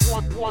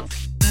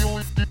What's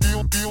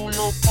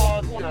Delio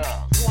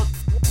Podcast? What's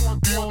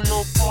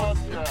Delio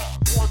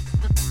Podcast? What's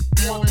the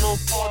Delio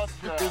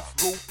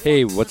Podcast?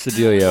 Hey, what's the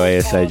dealio,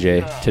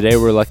 ASIJ? Today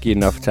we're lucky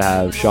enough to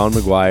have Sean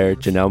McGuire,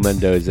 Janelle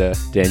Mendoza,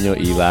 Daniel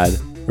Elad,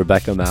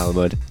 Rebecca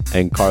Malamud,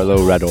 and Carlo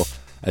Redl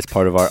as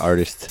part of our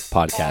Artist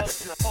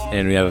podcast.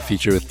 And we have a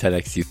feature with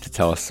TEDx Youth to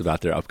tell us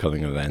about their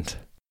upcoming event.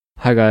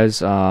 Hi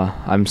guys,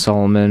 I'm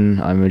Solomon.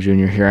 I'm a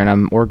junior here, and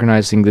I'm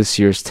organizing this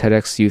year's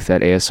TEDx Youth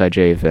at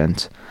ASIJ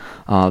event.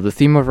 The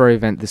theme of our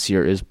event this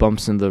year is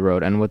Bumps in the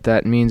Road, and what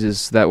that means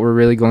is that we're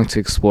really going to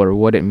explore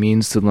what it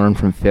means to learn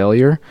from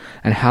failure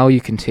and how you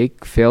can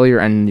take failure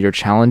and your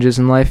challenges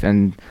in life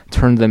and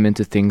turn them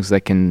into things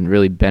that can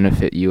really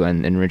benefit you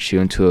and enrich you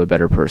into a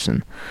better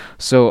person.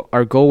 So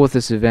our goal with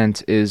this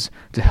event is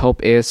to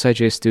help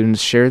ASIJ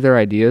students share their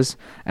ideas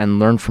and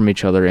learn from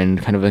each other in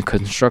kind of a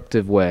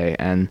constructive way.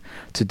 And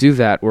to do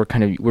that,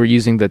 we're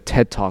using the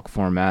TED Talk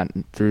format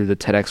through the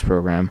TEDx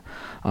program,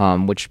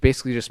 which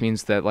basically just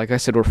means that, like I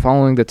said, we're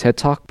following the TED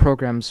Talk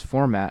program's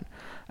format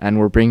and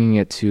we're bringing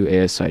it to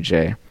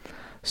ASIJ.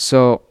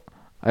 So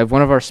I have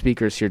one of our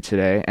speakers here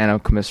today, Anna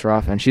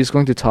Komisarov, and she's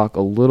going to talk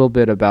a little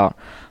bit about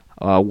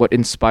what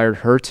inspired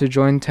her to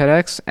join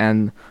TEDx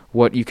and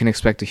what you can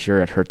expect to hear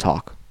at her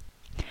talk.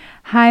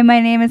 Hi, my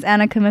name is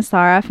Anna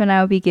Komisarov, and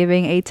I will be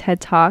giving a TED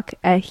Talk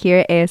here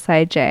at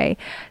ASIJ.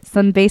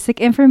 Some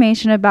basic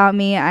information about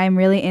me: I'm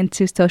really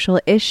into social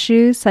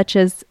issues such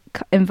as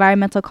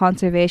environmental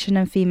conservation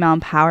and female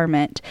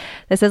empowerment.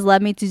 This has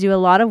led me to do a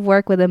lot of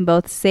work within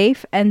both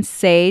SAFE and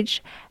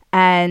SAGE,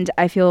 and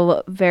I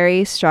feel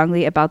very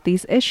strongly about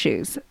these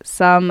issues.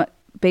 Some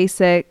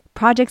basic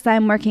projects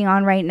I'm working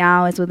on right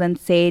now is within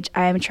SAGE.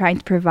 I am trying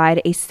to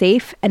provide a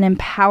safe and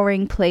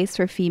empowering place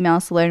for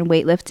females to learn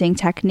weightlifting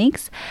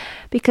techniques,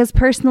 because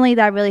personally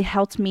that really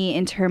helped me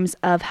in terms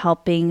of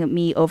helping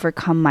me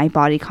overcome my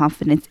body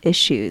confidence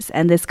issues.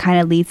 And this kind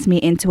of leads me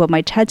into what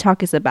my TED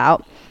Talk is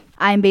about.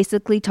 I'm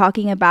basically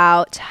talking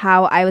about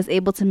how I was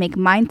able to make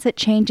mindset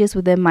changes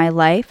within my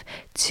life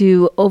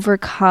to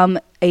overcome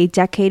a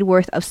decade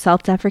worth of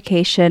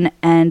self-deprecation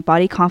and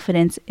body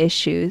confidence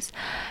issues.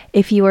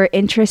 If you are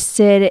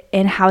interested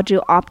in how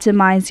to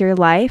optimize your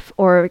life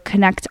or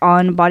connect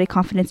on body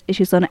confidence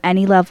issues on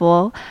any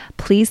level,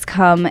 please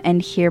come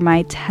and hear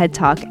my TED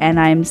Talk. And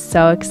I'm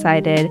so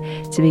excited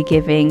to be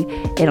giving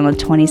it on the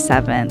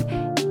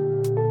 27th.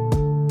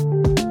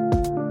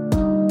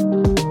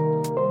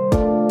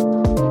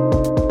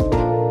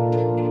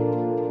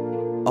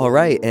 All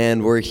right,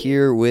 and we're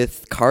here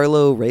with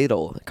Carlo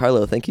Redl.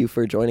 Carlo, thank you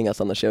for joining us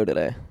on the show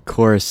today. Of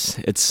course,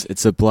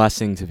 it's a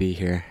blessing to be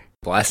here.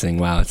 Blessing,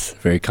 wow, it's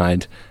very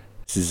kind.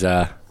 This is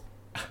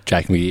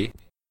Jack McGee.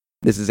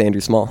 This is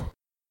Andrew Small.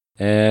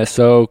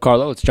 So,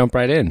 Carlo, let's jump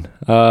right in.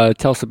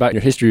 Tell us about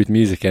your history with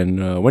music,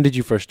 and when did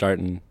you first start,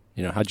 and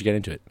how'd you get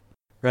into it?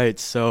 Right,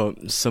 so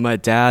my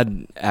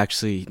dad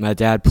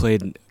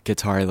played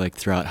guitar like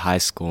throughout high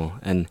school,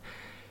 and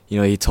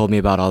he told me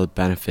about all the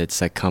benefits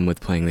that come with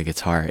playing the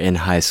guitar in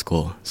high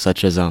school,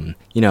 such as,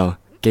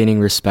 gaining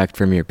respect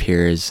from your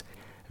peers,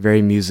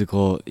 very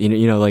musical,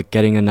 like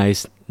getting a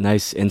nice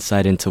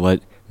insight into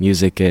what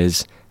music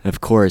is, and of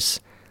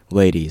course,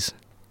 ladies.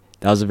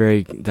 That was a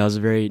very,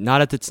 when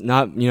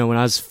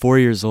I was 4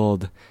 years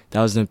old,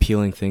 that was an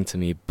appealing thing to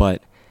me,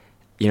 but,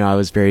 I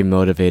was very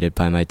motivated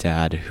by my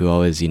dad, who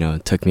always,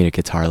 took me to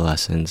guitar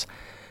lessons.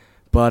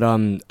 But,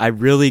 I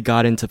really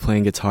got into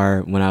playing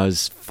guitar when I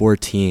was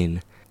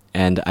 14,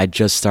 and I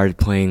just started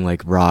playing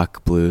like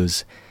rock,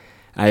 blues.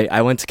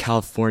 I went to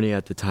California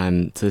at the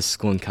time, to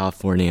school in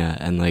California,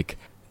 and like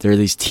there are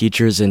these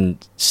teachers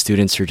and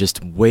students who are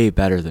just way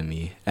better than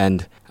me.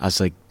 And I was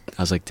like,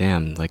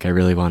 damn, like I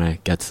really want to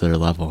get to their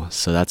level.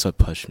 So that's what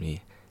pushed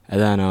me. And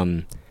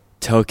then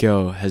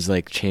Tokyo has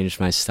like changed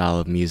my style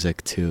of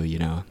music too,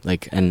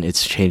 and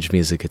it's changed me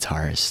as a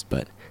guitarist.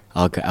 But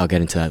I'll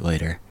get into that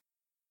later.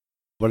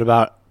 What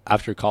about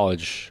after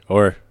college,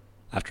 or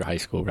after high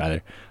school,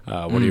 rather?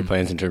 What are your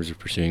plans in terms of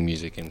pursuing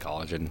music in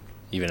college and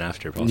even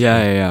after? Possibly?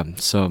 Yeah.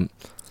 So,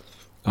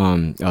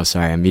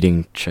 sorry, I'm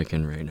eating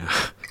chicken right now.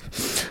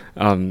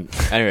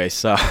 Anyway,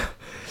 so.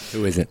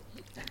 Who isn't?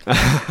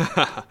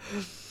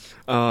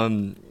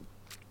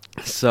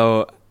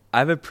 So I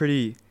have a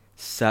pretty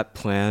set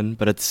plan,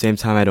 but at the same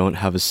time, I don't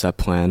have a set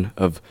plan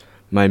of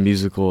my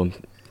musical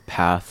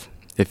path,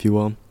 if you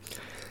will.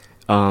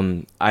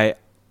 I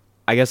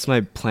guess my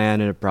plan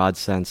in a broad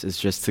sense is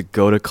just to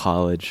go to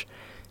college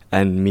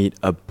and meet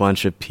a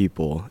bunch of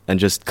people and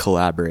just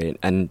collaborate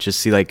and just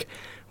see like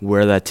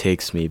where that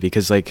takes me,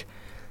 because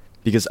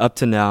up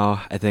to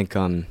now I think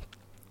the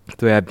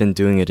way I've been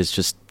doing it is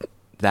just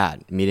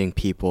that, meeting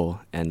people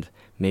and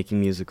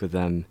making music with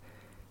them,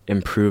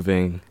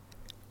 improving,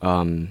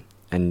 and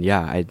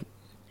yeah, I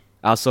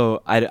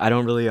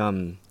don't really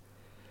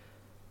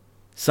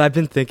so I've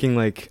been thinking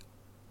like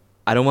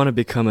I don't want to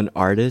become an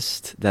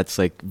artist that's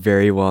like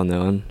very well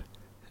known.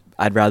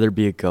 I'd rather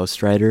be a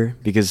ghostwriter,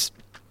 because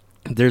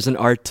there's an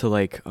art to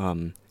like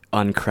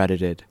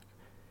uncredited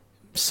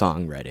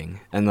songwriting,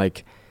 and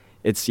like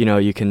it's, you know,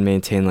 you can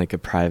maintain like a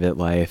private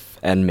life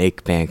and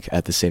make bank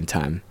at the same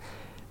time.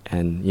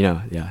 And, you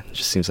know, yeah, it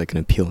just seems like an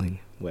appealing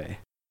way.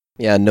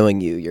 Yeah,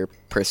 knowing you, your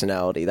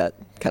personality, that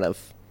kind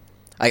of,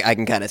 I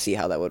can kind of see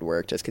how that would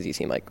work, just because you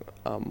seem like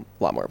a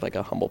lot more of like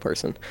a humble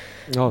person.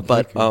 Oh,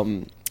 But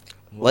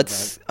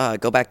let's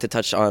go back to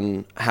touch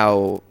on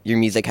how your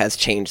music has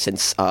changed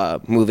since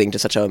moving to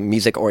such a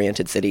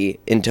music-oriented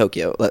city in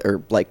Tokyo,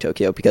 or like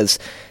Tokyo, because,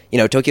 you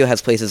know, Tokyo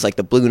has places like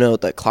the Blue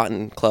Note, the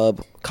Cotton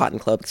Club,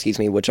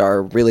 which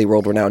are really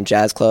world-renowned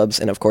jazz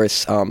clubs, and of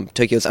course,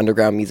 Tokyo's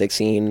underground music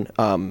scene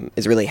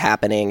is really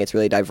happening. It's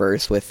really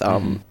diverse with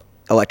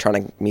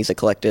electronic music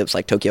collectives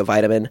like Tokyo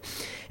Vitamin.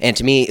 And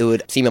to me, it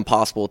would seem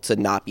impossible to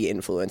not be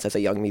influenced as a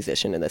young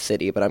musician in the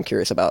city, but I'm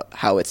curious about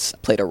how it's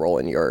played a role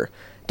in your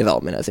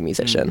development as a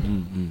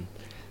musician.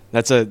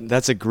 That's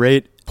a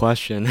great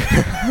question.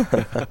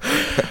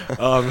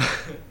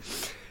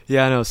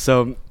 Yeah, no.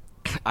 So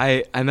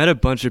I met a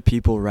bunch of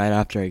people right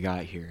after I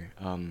got here.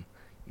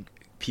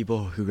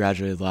 People who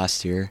graduated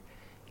last year,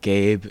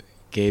 Gabe,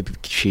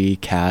 Chi,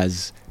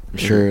 Kaz. I'm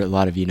sure a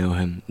lot of you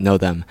know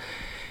them.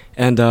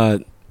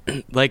 And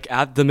like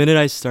at the minute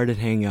I started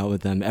hanging out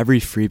with them,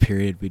 every free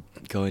period we'd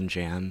go and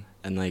jam,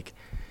 and like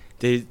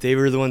they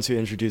were the ones who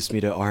introduced me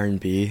to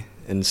R&B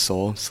and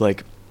soul. So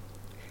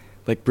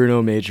like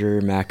Bruno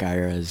Major, Mac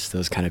Ayres,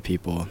 those kind of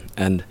people,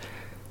 and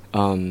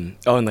and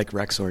like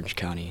Rex Orange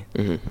County.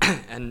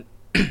 And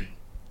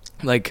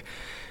like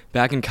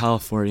back in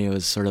California, it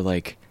was sort of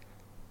like,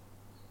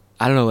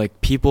 I don't know,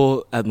 like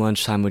people at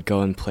lunchtime would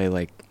go and play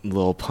like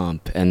Lil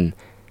Pump and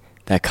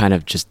that kind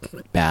of just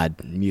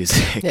bad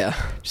music. Yeah.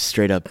 Just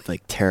straight up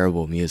like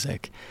terrible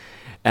music.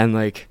 And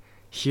like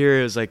here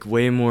it was like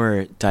way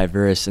more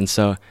diverse. And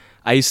so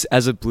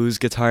as a blues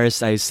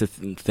guitarist, I used to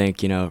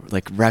think, you know,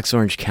 like Rex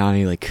Orange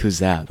County, like who's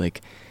that?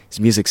 Like his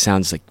music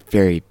sounds like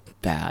very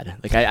bad.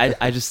 Like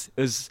I just,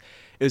 it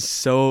was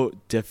so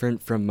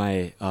different from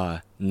my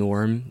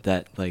norm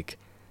that like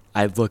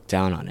I looked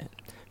down on it.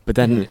 But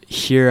then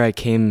here I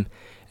came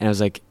and I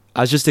was like,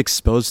 I was just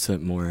exposed to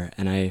it more,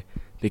 and I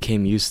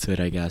became used to it,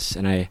 I guess.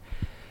 And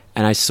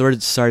I sort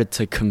of started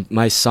to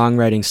my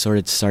songwriting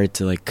started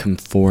to like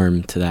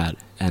conform to that.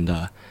 And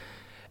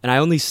I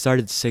only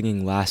started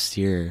singing last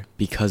year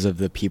because of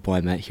the people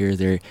I met here.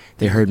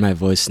 They heard my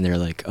voice and they're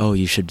like, "Oh,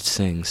 you should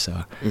sing."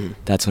 So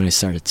that's when I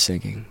started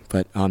singing.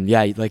 But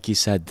yeah, like you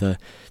said, the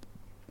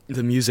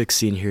music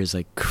scene here is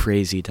like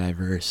crazy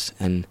diverse,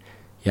 and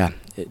yeah,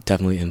 it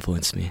definitely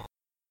influenced me.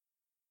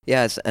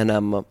 Yes, and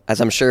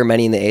as I'm sure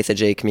many in the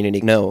ASIJ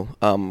community know,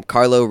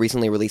 Carlo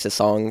recently released a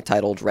song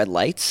titled Red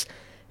Lights,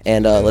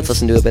 and let's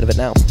listen to a bit of it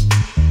now.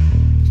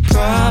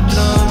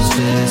 Problems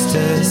just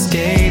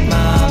escape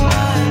my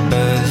mind,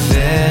 but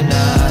they're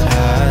not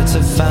hard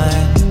to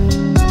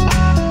find.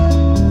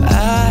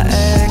 I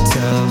act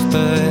tough,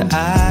 but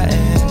I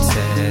am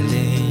telling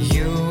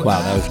you.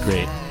 Wow, that was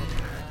great.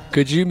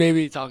 Could you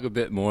maybe talk a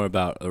bit more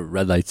about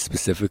Red Lights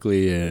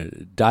specifically?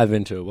 Dive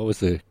into what was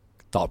the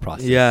thought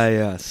process?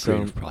 Yeah.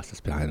 Creative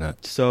process behind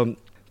that. So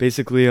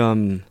basically,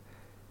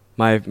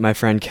 my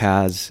friend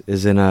Kaz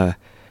is in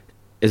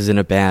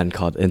a band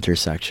called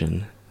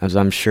Intersection. As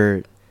I'm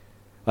sure,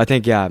 I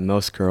think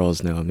most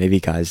girls know. Maybe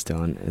guys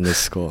don't in this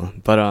school,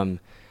 but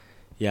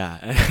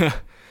yeah.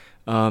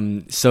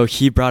 So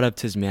he brought up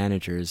to his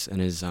managers and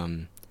his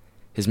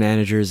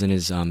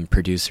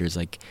producers,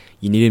 like,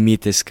 you need to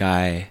meet this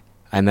guy.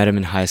 I met him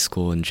in high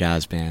school in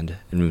jazz band,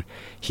 and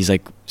he's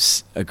like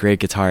a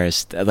great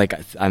guitarist. Like,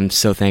 I'm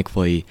so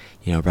thankful he,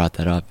 brought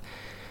that up.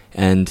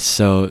 And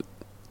so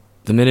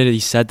the minute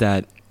he said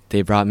that,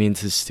 they brought me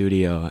into the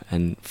studio,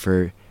 and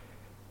for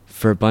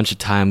a bunch of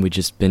time we'd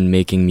just been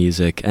making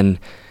music. And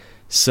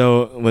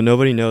so what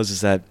nobody knows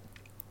is that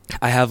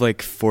I have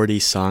like 40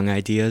 song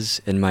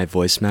ideas in my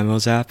voice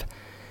memos app,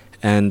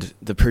 and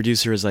the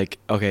producer was like,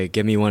 "Okay,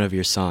 give me one of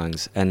your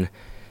songs." And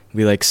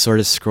we like sort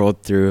of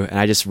scrolled through, and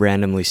I just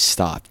randomly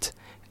stopped.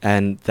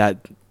 And the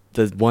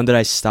one that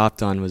I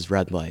stopped on was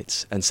Red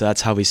Lights. And so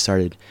that's how we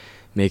started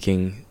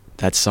making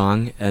that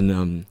song.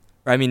 And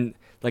I mean,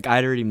 like,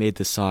 I'd already made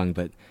the song,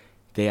 but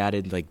they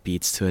added like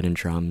beats to it and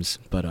drums.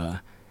 But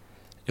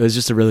it was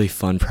just a really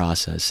fun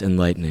process,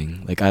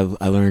 enlightening. Like, I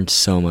learned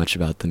so much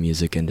about the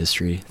music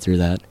industry through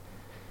that.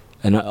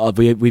 And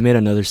we made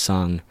another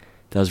song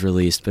that was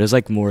released, but it was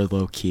like more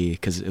low key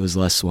because it was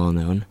less well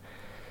known.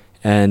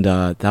 And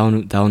that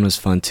one was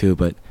fun too.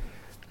 But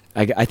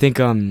I think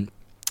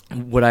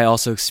what I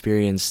also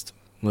experienced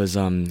was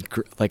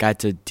like I had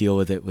to deal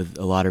with it with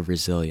a lot of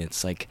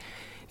resilience. Like,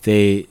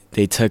 they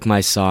took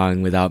my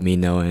song without me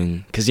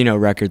knowing, because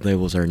record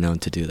labels are known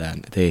to do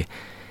that.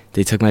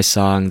 They took my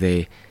song,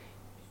 they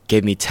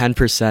gave me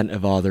 10%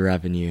 of all the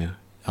revenue.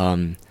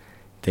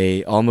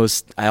 I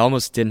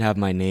almost didn't have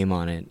my name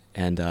on it,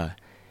 and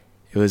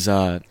it was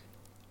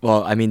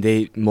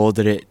they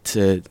molded it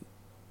to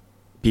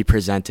be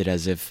presented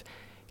as if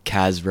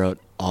Kaz wrote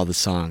all the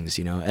songs,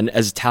 and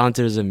as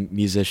talented as a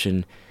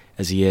musician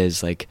as he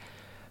is, like,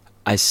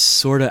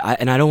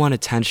 and I don't want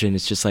attention.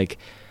 It's just like,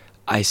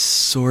 I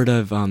sort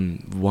of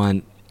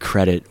want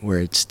credit where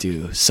it's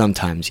due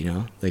sometimes, you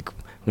know? Like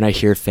when I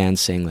hear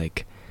fans saying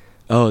like,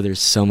 oh,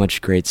 there's so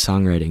much great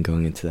songwriting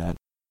going into that.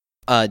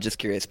 Just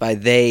curious, by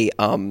they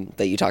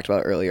that you talked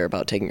about earlier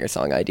about taking your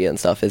song idea and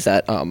stuff, is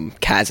that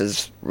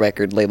Kaz's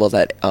record label, is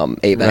that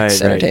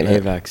Avex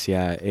Entertainment? Right, Avex,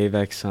 yeah.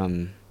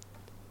 Avex,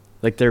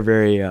 like they're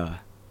very,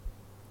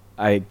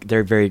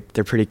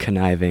 they're pretty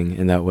conniving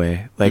in that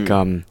way. Like,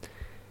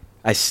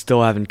 I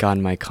still haven't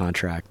gotten my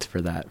contract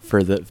for that,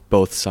 for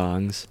both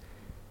songs.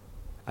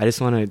 I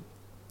just want to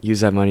use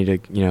that money to,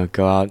 you know,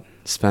 go out,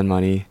 spend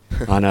money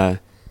on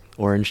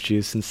orange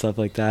juice and stuff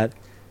like that.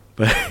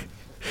 But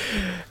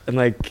and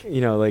like,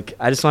 you know, like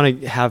I just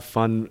want to have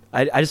fun.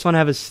 I just want to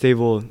have a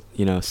stable,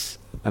 you know,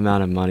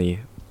 amount of money.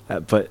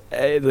 But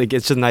like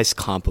it's a nice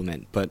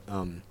compliment. But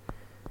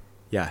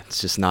yeah,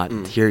 it's just not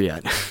here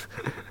yet.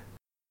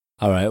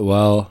 All right.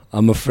 Well,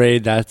 I'm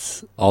afraid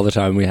that's all the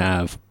time we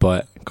have.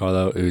 But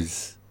Carlo, it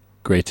was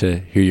great to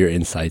hear your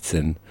insights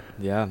and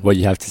what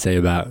you have to say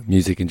about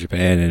music in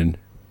Japan and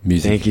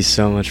music. Thank you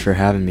so much for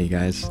having me,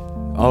 guys.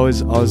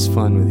 Always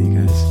fun with you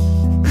guys.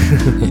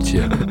 Me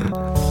too.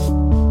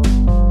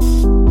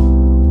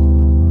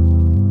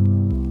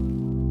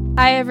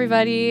 Hi,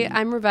 everybody.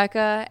 I'm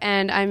Rebecca,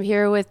 and I'm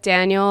here with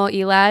Daniel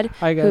Elad.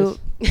 Hi, guys.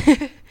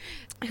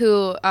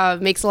 Who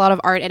makes a lot of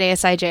art at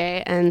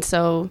ASIJ, and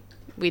so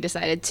we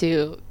decided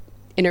to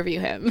interview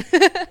him.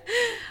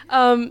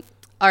 All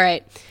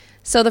right.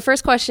 So the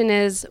first question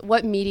is,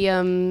 what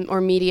medium or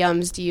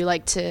mediums do you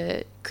like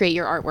to create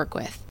your artwork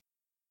with?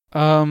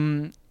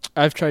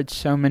 I've tried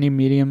so many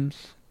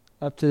mediums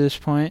up to this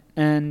point,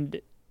 and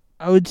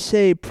I would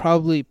say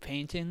probably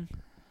painting.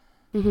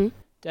 Mm-hmm.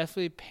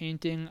 Definitely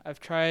painting. I've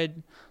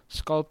tried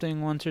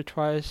sculpting once or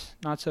twice,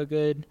 not so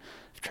good.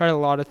 I've tried a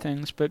lot of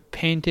things, but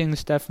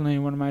painting's definitely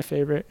one of my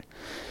favorite.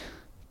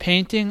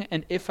 Painting,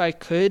 and if I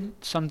could,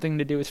 something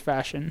to do with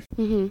fashion.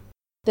 Mm-hmm.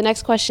 The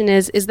next question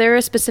is there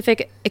a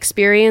specific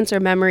experience or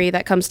memory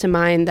that comes to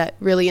mind that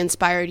really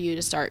inspired you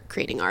to start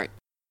creating art?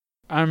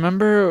 I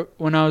remember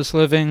when I was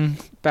living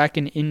back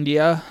in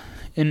India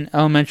in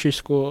elementary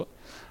school,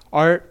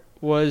 art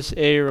was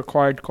a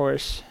required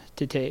course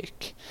to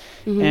take.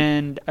 Mm-hmm.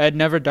 And I had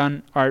never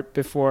done art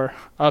before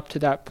up to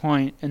that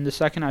point, and the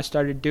second I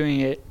started doing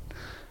it,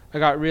 I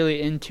got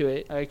really into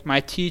it. Like my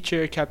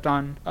teacher kept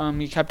on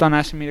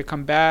asking me to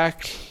come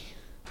back.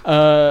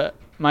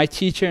 My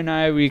teacher and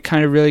I, we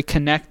kind of really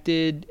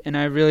connected, and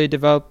I really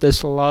developed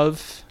this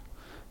love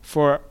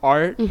for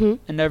art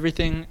and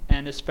everything,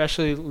 and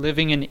especially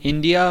living in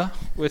India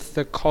with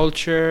the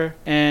culture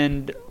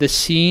and the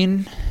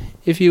scene,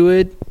 if you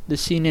would. The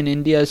scene in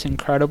India is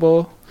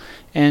incredible.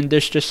 And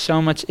there's just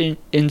so much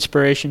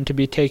inspiration to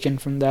be taken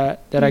from that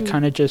I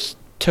kind of just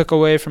took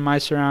away from my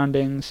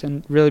surroundings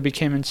and really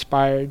became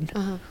inspired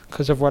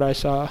because of what I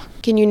saw.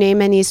 Can you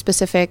name any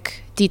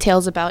specific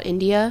details about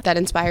India that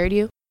inspired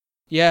you?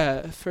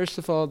 Yeah, first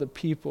of all, the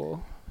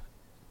people.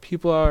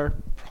 People are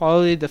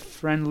probably the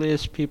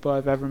friendliest people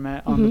I've ever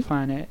met on the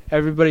planet.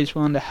 Everybody's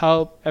willing to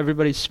help.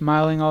 Everybody's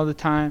smiling all the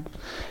time.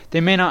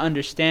 They may not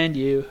understand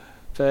you,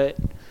 but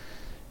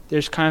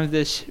there's kind of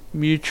this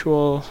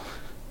mutual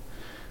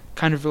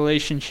kind of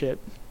relationship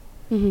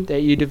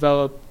that you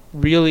develop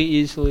really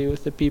easily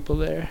with the people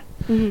there.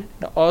 And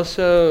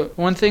also,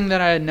 one thing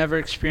that I had never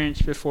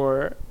experienced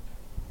before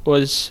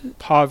was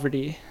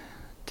poverty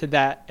to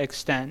that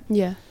extent.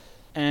 Yeah.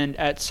 And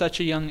at such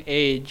a young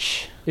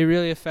age, it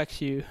really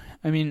affects you.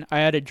 I mean, I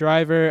had a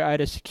driver, I had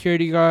a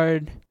security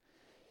guard,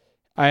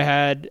 I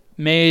had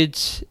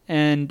maids,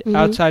 and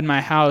outside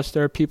my house,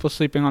 there were people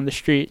sleeping on the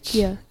streets.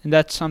 Yeah. And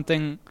that's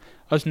something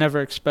I was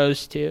never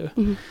exposed to.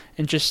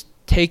 And just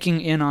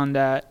taking in on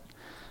that,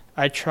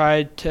 I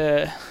tried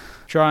to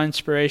draw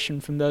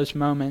inspiration from those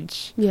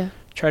moments. Yeah.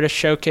 Try to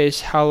showcase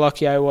how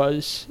lucky I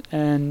was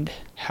and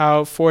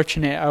how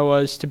fortunate I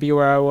was to be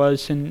where I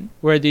was and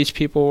where these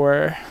people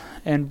were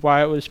and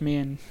why it was me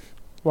and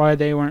why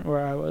they weren't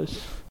where I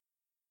was.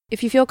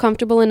 If you feel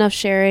comfortable enough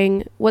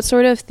sharing, what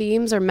sort of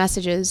themes or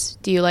messages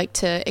do you like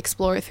to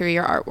explore through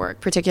your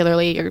artwork,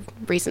 particularly your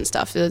recent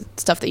stuff, the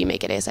stuff that you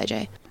make at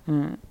ASIJ?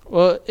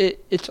 Well,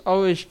 it's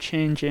always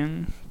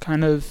changing.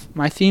 Kind of,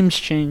 my themes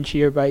change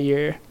year by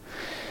year.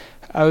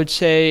 I would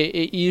say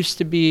it used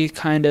to be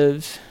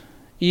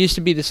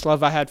this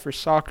love I had for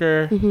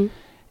soccer,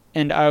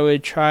 and I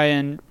would try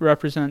and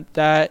represent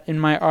that in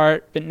my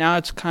art, but now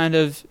it's kind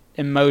of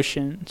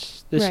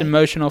emotions, this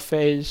emotional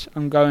phase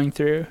I'm going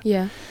through.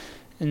 Yeah.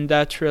 And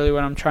that's really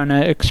what I'm trying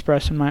to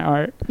express in my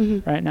art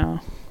right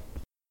now.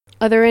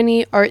 Are there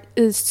any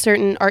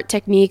certain art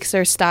techniques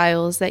or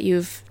styles that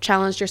you've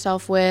challenged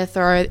yourself with,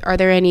 or are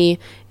there any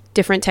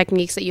different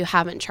techniques that you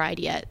haven't tried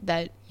yet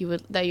that you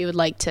would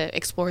like to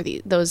explore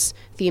those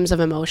themes of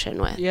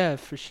emotion with? Yeah,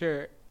 for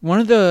sure. One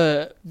of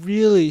the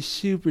really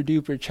super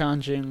duper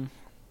challenging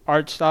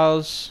art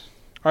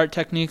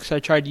techniques I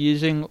tried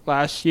using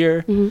last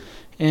year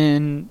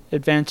in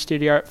Advanced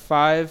Studio Art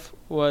 5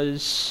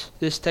 was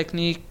this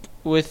technique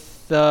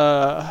with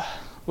the,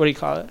 what do you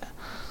call it?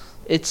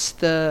 Is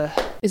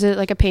it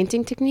like a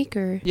painting technique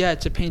or? Yeah,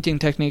 it's a painting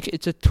technique.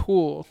 It's a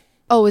tool.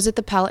 Oh, is it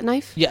the palette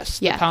knife? Yes,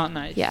 the Yeah. palette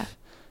knife. Yeah.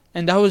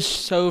 And that was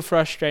so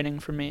frustrating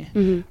for me.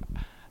 Mm-hmm.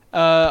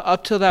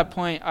 Up till that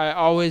point, I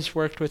always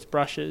worked with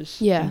brushes.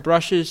 Yeah. And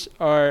brushes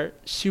are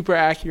super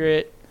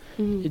accurate.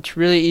 Mm-hmm. It's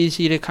really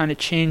easy to kind of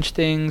change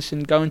things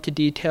and go into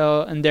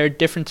detail, and there are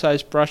different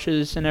size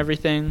brushes and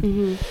everything.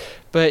 Mm-hmm.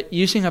 But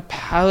using a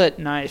palette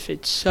knife,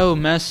 it's so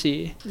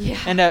messy. Yeah.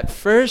 And at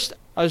first,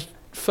 I was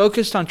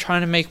focused on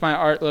trying to make my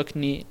art look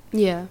neat,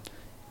 Yeah.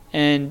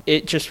 and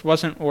it just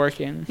wasn't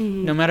working.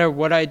 Mhm. No matter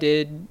what I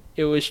did,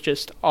 it was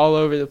just all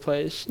over the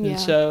place. Yeah. And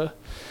so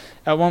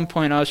at one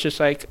point, I was just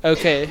like,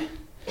 okay,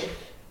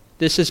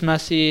 this is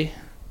messy.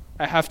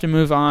 I have to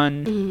move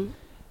on. Mm-hmm.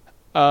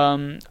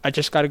 I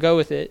just got to go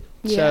with it.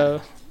 Yeah.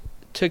 So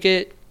took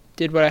it,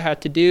 did what I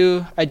had to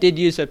do. I did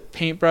use a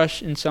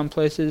paintbrush in some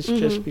places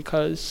just Mhm.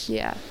 because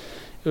Yeah.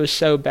 it was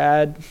so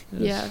bad. It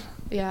was Yeah.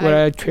 Yeah. what I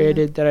had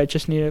created that I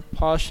just needed to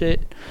polish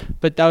it.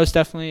 But that was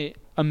definitely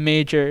a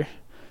major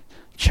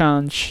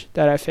challenge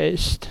that I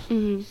faced.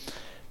 Mm-hmm.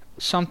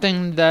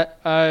 Something that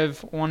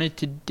I've wanted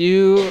to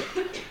do,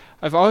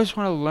 I've always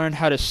wanted to learn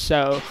how to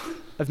sew.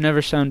 I've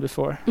never sewn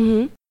before.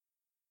 Mm-hmm.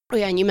 Oh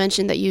yeah, and you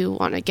mentioned that you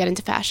want to get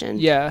into fashion.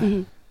 Yeah.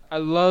 Mm-hmm. I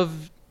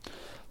love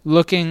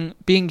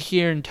being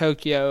here in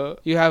Tokyo.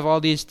 You have all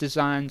these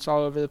designs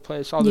all over the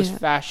place, all this Yeah.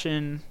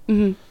 fashion,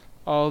 Mm-hmm.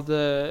 all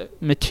the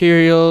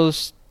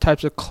materials,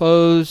 types of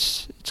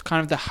clothes. It's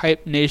kind of the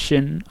hype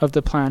nation of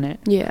the planet,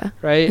 Yeah,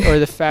 right? Or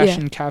the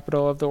fashion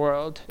capital of the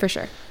world. for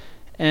sure.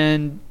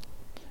 And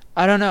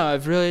I don't know,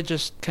 I've really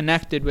just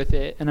connected with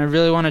it, and I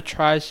really want to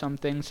try some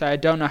things that I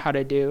don't know how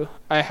to do.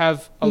 I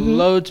have Mhm.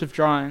 loads of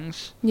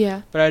drawings,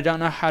 Yeah, but I don't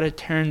know how to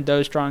turn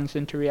those drawings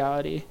into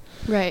reality.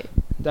 right.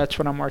 That's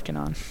what I'm working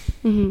on.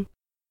 Mm-hmm.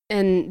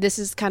 And this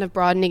is kind of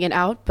broadening it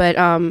out, but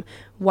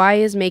why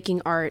is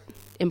making art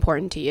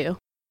important to you?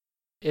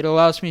 It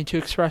allows me to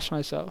express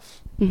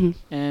myself, Mm-hmm.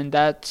 and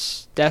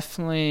that's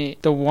definitely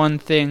the one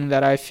thing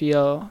that I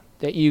feel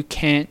that you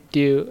can't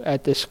do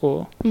at this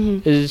school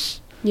Mm-hmm. is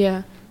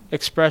Yeah,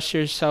 express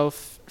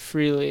yourself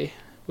freely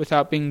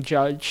without being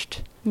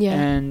judged. yeah,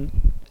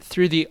 And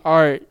through the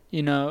art,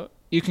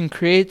 you can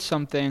create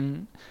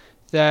something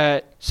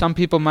that some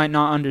people might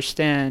not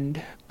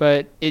understand,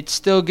 but it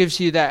still gives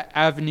you that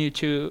avenue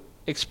to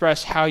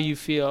express how you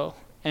feel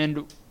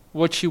and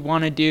what you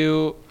want to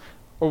do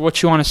or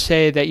what you want to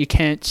say that you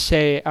can't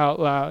say out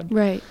loud.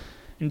 right.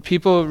 And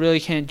people really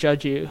can't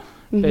judge you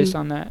based Mhm.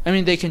 on that. I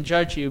mean, they can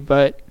judge you,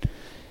 but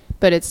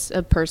But it's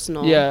a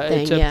personal yeah,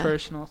 thing. it's a yeah.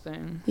 personal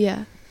thing.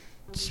 Yeah.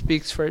 It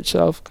speaks for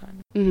itself, kind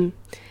of. Mm-hmm.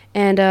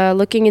 And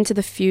looking into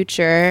the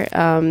future,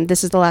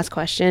 this is the last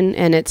question,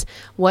 and it's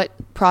what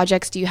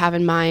projects do you have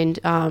in mind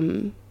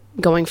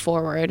going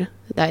forward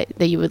that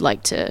you would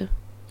like to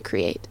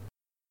create?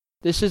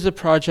 This is a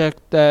project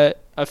that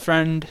a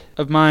friend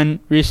of mine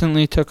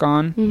recently took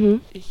on.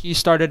 Mm-hmm. He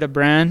started a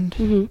brand,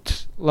 Mm-hmm.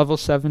 Level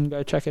 7,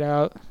 go check it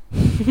out.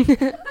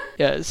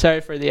 Yeah,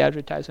 sorry for the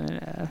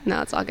advertisement.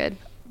 No, it's all good.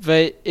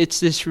 But it's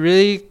this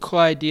really cool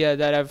idea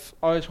that I've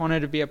always wanted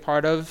to be a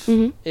part of.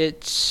 Mm-hmm.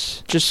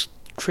 It's just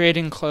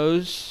creating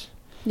clothes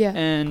Yeah.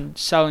 and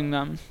selling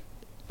them.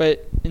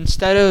 But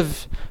instead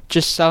of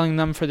just selling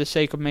them for the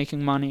sake of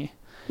making money,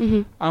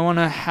 Mm-hmm. I want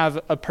to have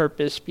a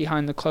purpose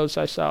behind the clothes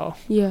I sell.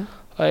 Yeah.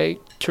 Like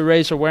to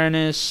raise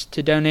awareness,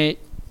 to donate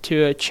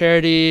to a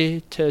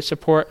charity, to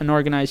support an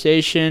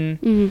organization.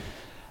 Mm-hmm.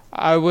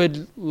 I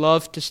would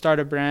love to start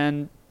a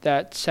brand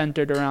that's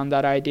centered around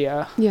that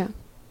idea, Yeah.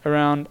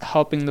 around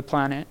helping the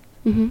planet.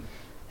 Mm-hmm.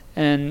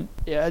 And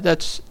yeah,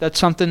 that's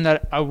something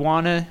that I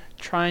want to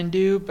try and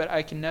do, but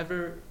I can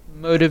never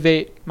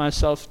motivate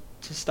myself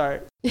to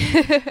start.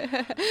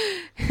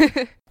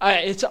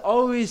 It's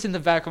always in the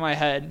back of my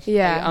head.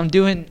 Yeah. Like,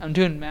 I'm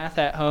doing math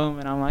at home,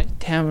 and I'm like,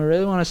 damn, I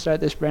really want to start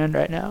this brand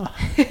right now.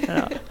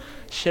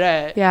 Should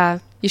I? Yeah.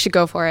 You should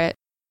go for it.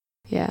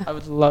 Yeah. I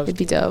would love It'd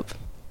be to. dope.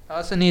 I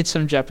also need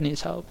some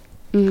Japanese help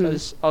Mhm.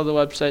 because all the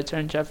websites are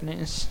in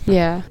Japanese.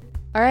 Yeah.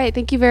 All right.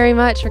 Thank you very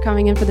much for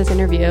coming in for this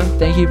interview.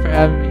 Thank you for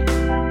having me.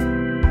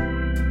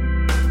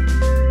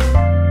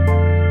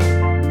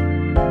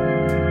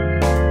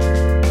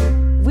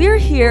 We're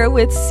here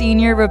with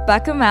senior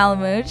Rebecca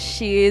Malamud.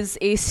 She is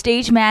a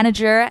stage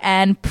manager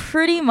and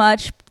pretty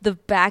much the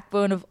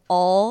backbone of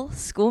all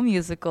school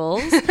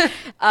musicals.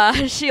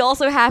 She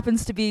also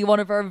happens to be one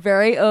of our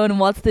very own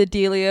What's the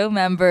Dealio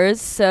members.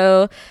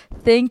 So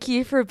thank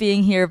you for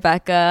being here,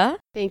 Becca.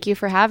 Thank you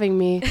for having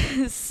me.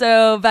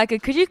 So, Becca,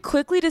 could you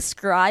quickly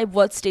describe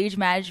what stage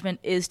management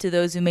is to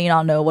those who may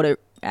not know what it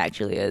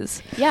actually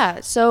is?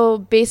 Yeah. So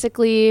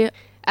basically,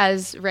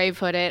 as Ray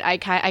put it, I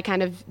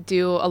kind of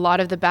do a lot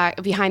of the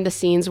behind the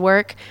scenes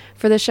work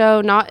for the show,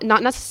 not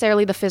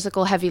necessarily the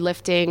physical heavy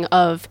lifting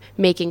of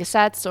making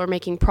sets or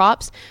making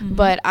props,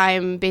 but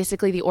I'm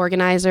basically the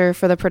organizer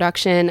for the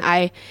production.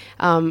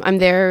 I'm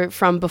there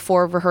from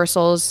before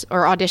rehearsals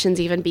or auditions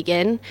even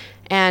begin,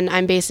 and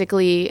I'm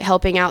basically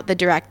helping out the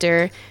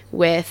director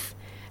with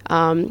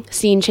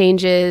scene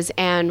changes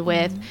and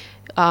with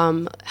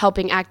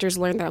helping actors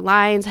learn their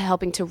lines,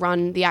 helping to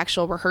run the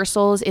actual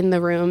rehearsals in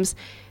the rooms.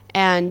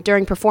 And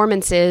during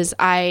performances,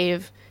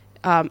 I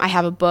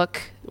have a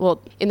book.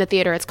 Well, in the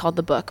theater, it's called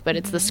The Book, but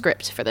it's the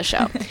script for the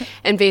show.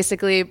 And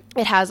basically,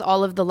 it has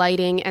all of the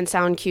lighting and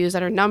sound cues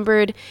that are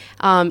numbered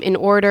in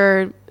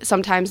order.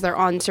 Sometimes they're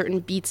on certain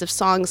beats of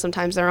songs.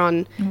 Sometimes they're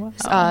on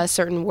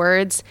certain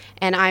words.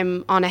 And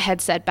I'm on a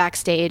headset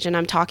backstage, and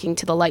I'm talking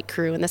to the light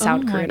crew and the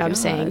sound crew, and I'm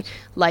saying,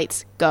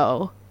 lights,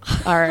 go,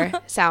 or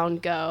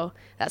sound, go,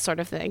 that sort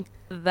of thing.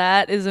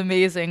 That is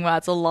amazing. Wow,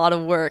 it's a lot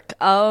of work.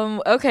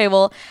 Okay,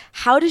 well,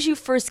 how did you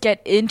first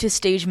get into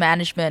stage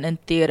management and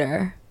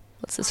theater?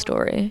 What's the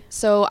story?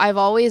 So I've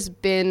always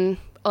been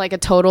like a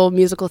total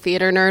musical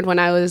theater nerd. When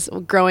I was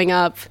growing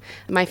up,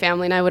 my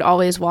family and I would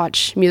always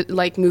watch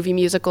like movie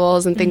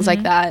musicals and things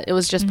like that. It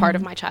was just part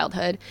of my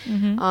childhood.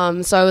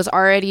 So I was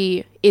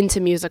already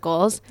into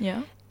musicals.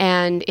 Yeah.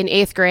 And in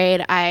 8th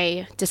grade,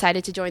 I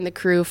decided to join the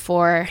crew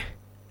for,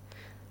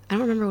 I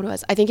don't remember what it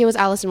was. I think it was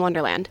Alice in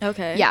Wonderland.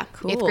 Okay. Yeah.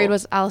 Cool. 8th grade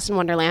was Alice in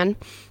Wonderland.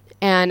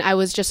 And I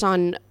was just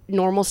on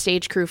normal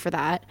stage crew for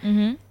that.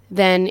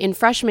 Then in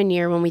freshman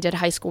year, when we did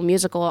High School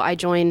Musical, I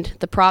joined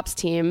the props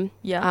team.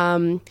 Yeah.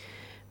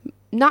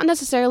 Not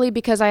necessarily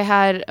because I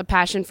had a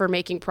passion for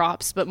making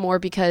props, but more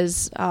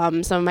because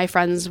some of my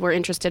friends were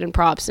interested in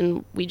props,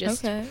 and we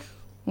just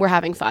were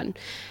having fun.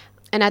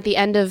 And at the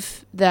end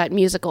of that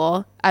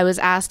musical, I was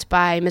asked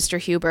by Mr.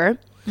 Huber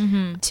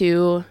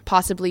to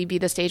possibly be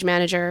the stage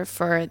manager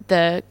for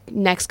the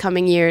next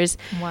coming year's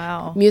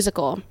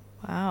musical.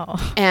 Wow.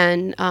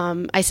 And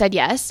I said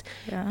yes.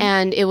 Yeah.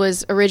 And it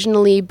was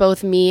originally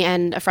both me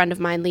and a friend of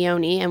mine,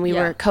 Leonie, and we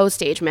were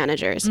co-stage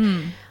managers.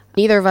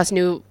 Neither of us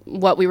knew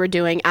what we were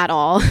doing at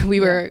all. We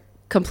were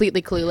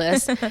completely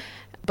clueless.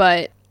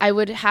 But I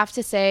would have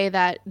to say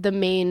that the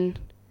main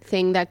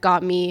thing that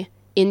got me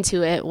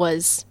into it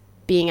was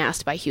being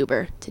asked by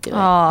Huber to do it.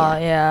 Oh,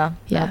 yeah.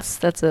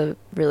 That's a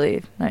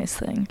really nice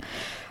thing.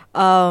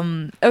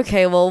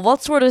 Okay, well,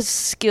 what sort of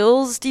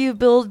skills do you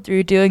build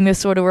through doing this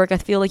sort of work? I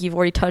feel like you've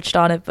already touched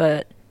on it,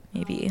 but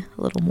maybe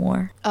a little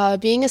more.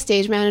 Being a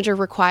stage manager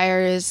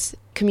requires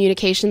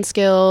communication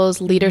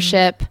skills,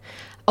 leadership.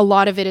 A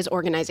lot of it is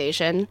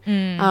organization.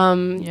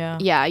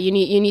 Yeah, you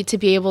need to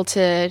be able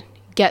to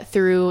get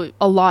through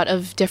a lot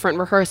of different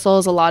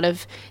rehearsals. A lot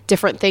of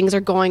different things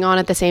are going on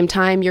at the same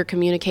time. You're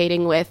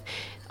communicating with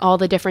all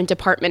the different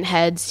department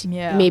heads.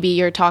 Maybe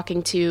you're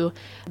talking to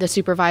the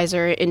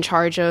supervisor in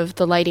charge of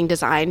the lighting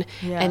design,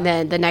 and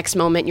then the next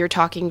moment you're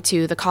talking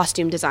to the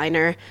costume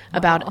designer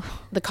about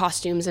the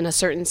costumes in a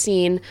certain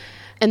scene.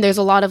 And there's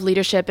a lot of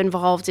leadership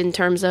involved in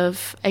terms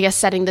of, I guess,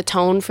 setting the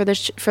tone for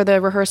the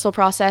rehearsal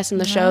process and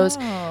the shows,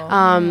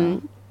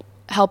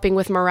 helping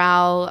with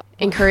morale,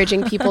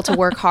 encouraging people to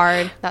work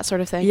hard, that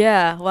sort of thing.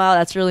 Yeah, wow,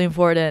 that's really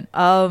important.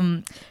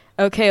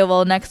 Okay,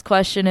 well, next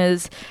question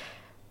is,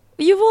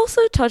 you've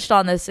also touched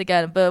on this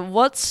again, but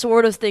what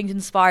sort of things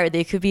inspire?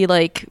 They could be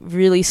like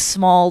really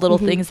small little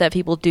things that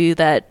people do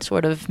that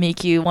sort of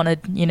make you want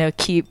to,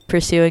 keep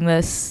pursuing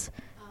this.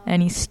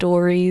 Any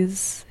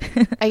stories?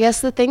 I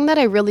guess the thing that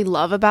I really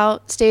love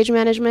about stage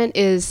management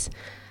is,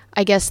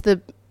 I guess,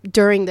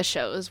 during the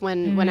shows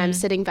when I'm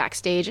sitting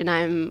backstage and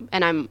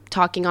I'm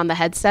talking on the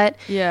headset.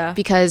 Yeah.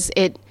 Because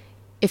it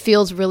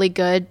feels really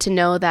good to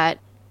know that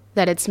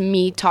it's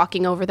me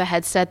talking over the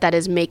headset that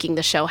is making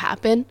the show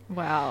happen.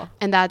 Wow.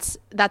 And that's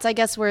I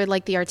guess where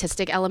like the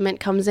artistic element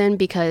comes in,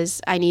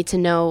 because I need to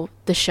know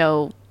the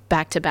show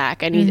back to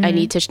back. I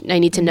need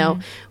to know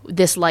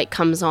this light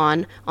comes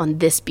on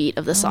this beat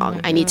of the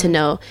song. I need to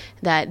know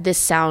that this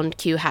sound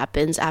cue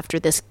happens after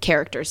this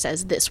character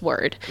says this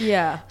word.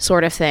 Yeah.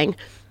 Sort Sort of thing.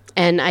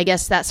 And I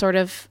guess that sort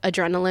of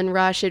adrenaline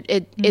rush,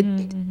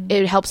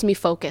 it helps me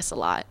focus a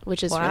lot,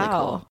 which is really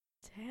cool.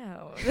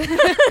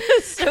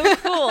 So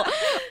cool.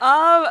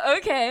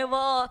 Okay,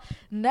 well,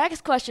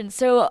 next question.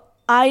 So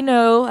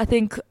I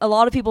think a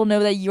lot of people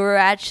know that you're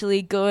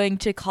actually going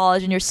to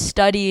college and you're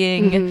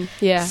studying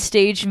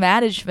stage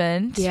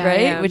management,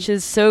 right? Which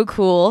is so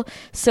cool.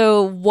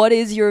 So what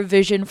is your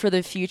vision for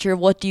the future?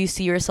 What do you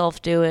see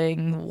yourself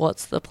doing?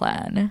 What's the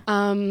plan?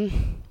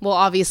 Well,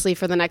 obviously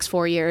for the next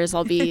 4 years,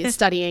 I'll be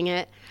studying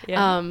it,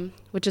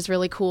 which is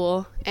really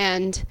cool.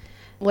 And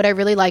what I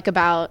really like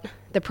about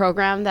the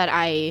program that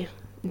I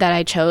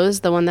chose,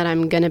 the one that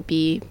I'm going to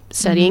be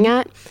studying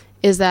at,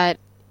 is that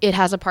it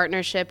has a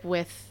partnership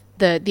with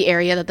the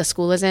area that the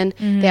school is in.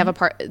 They have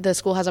the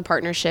school has a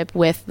partnership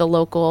with the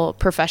local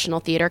professional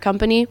theater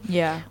company,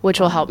 which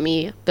will help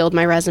me build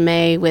my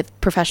resume with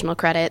professional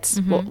credits.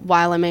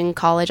 While I'm in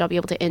college, I'll be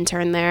able to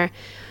intern there.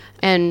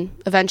 And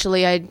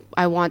eventually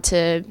I want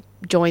to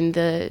join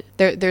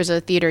there's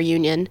a theater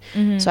union,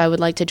 so I would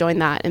like to join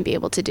that and be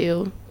able to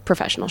do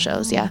professional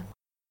shows. Yeah.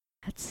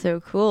 That's so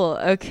cool.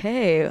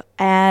 Okay.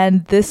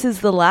 And this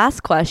is the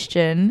last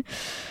question.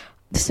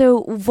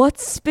 So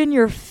what's been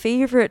your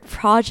favorite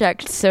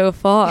project so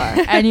far?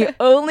 And you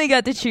only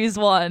get to choose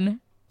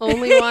one.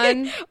 Only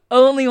one?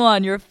 Only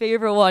one. Your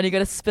favorite one. You got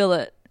to spill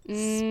it.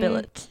 Spill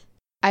it.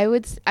 I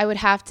would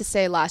have to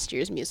say last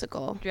year's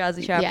musical.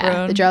 Drowsy Chaperone.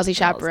 Yeah, the Drowsy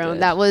Chaperone.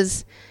 That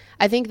was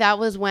I think that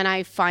was when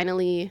I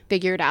finally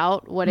figured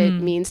out what it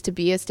means to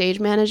be a stage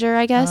manager,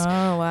 I guess.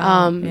 Oh,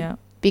 wow. Yeah.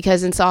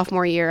 Because in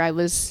sophomore year, I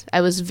was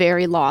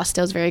very lost.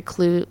 I was very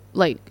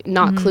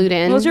not clued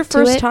in. What was your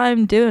first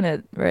time doing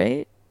it,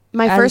 right?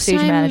 My As a first stage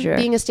time manager.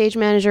 being a stage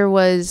manager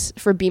was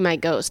for Be My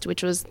Ghost,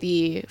 which was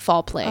the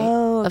fall play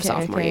of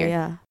sophomore year.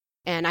 Yeah.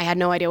 And I had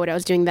no idea what I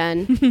was doing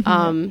then.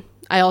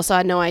 I also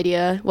had no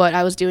idea what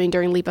I was doing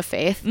during Leap of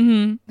Faith.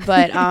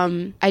 But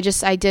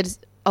I did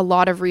a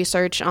lot of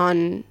research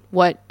on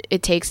what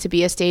it takes to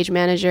be a stage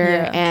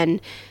manager and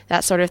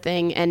that sort of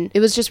thing. And it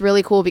was just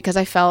really cool because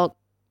I felt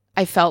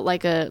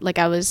like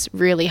I was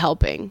really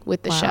helping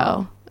with the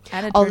show.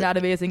 And it turned out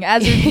amazing.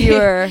 As a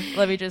viewer,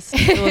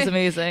 it was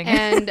amazing.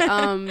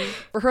 And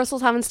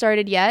rehearsals haven't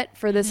started yet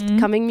for this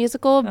coming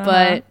musical,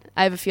 but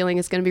I have a feeling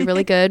it's going to be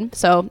really good.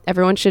 So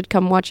everyone should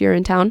come watch You're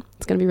in Town.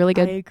 It's going to be really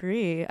good. I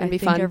agree. It'll I be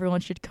think fun.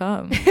 everyone should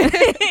come.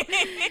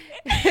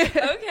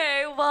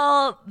 Okay,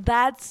 well,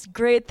 that's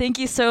great. Thank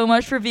you so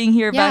much for being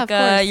here, Yeah, of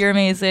Becca. course. You're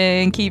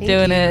amazing. Keep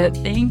doing it.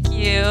 Thank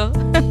you.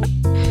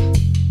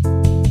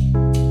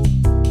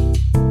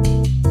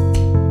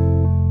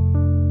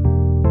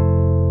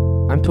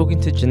 I'm talking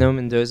to Janelle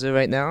Mendoza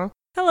right now.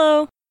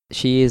 Hello.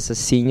 She is a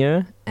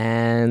senior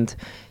and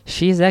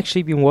she's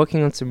actually been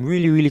working on some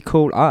really, really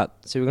cool art.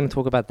 So we're going to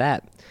talk about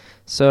that.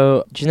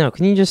 So Janelle,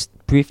 can you just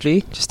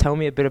briefly just tell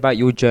me a bit about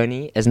your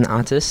journey as an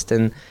artist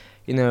and,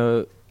 you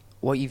know,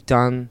 what you've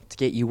done to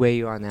get you where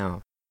you are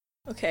now?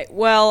 Okay,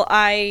 well,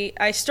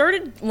 I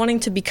started wanting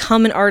to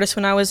become an artist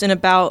when I was in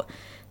about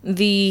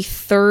the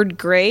 3rd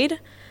grade.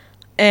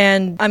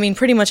 And I mean,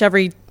 pretty much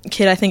every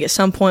kid, I think, at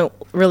some point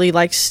really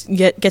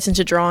gets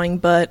into drawing,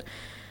 but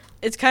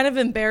it's kind of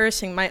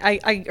embarrassing.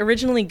 I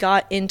originally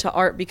got into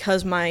art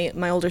because my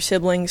older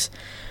siblings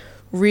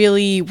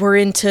really were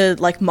into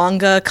like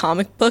manga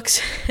comic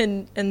books,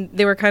 and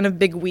they were kind of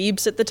big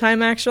weebs at the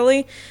time,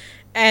 actually.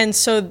 And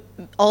so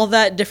all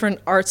that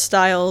different art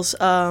styles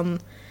kind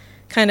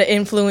of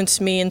influenced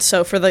me. And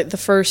so for the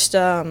first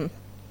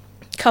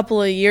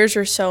couple of years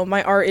or so,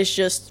 my art is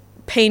just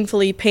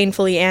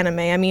painfully anime.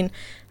 I mean,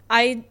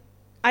 I'd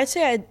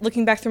say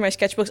looking back through my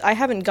sketchbooks, I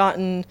haven't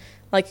gotten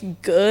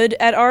like good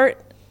at art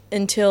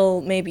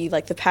until maybe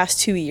like the past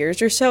 2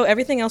 years or so.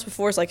 Everything else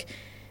before is like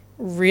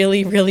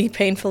really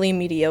painfully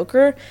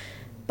mediocre.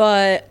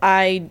 But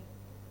I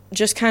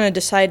just kind of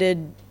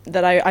decided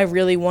that I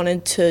really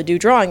wanted to do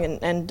drawing,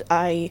 and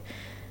I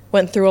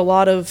went through a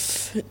lot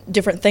of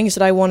different things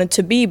that I wanted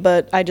to be,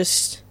 but I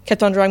just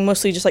kept on drawing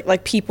mostly just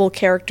like people,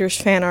 characters,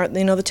 fan art,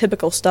 you know, the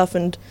typical stuff.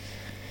 And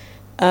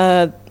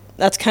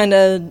that's kind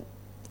of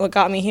what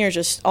got me here,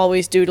 just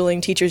always doodling,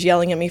 teachers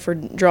yelling at me for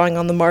drawing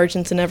on the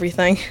margins and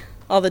everything,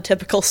 all the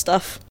typical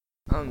stuff.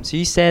 So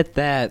you said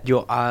that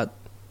your art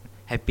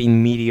had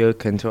been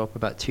mediocre until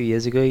about 2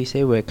 years ago, you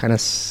say, where it kind of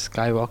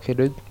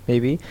skyrocketed,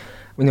 maybe?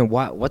 You know,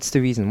 what's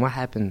the reason? What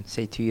happened,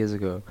 say, 2 years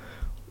ago,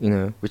 you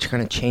know, which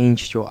kind of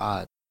changed your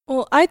art?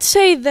 Well, I'd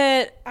say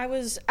that I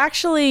was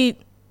actually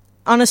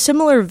on a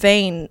similar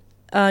vein.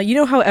 You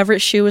know how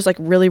Everett Shue was like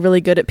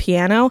really good at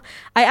piano?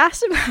 I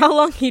asked him how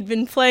long he'd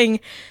been playing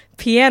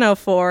piano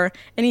for,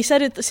 and he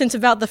said it since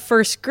about the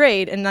 1st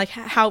grade, and like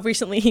how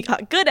recently he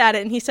got good at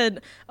it, and he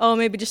said, oh,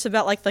 maybe just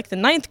about like the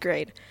 9th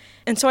grade.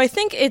 And so I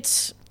think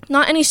it's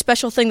not any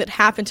special thing that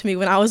happened to me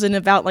when I was in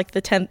about like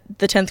the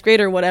 10th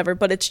grade or whatever,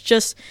 but it's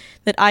just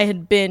that I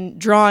had been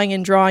drawing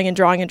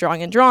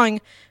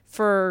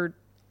for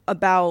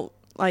about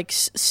like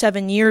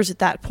 7 years at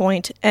that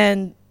point,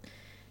 and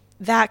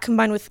that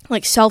combined with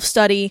like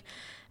self-study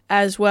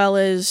as well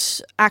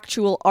as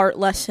actual art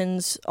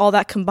lessons, all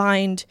that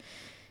combined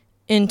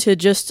into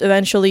just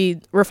eventually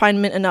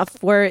refinement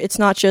enough where it's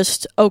not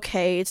just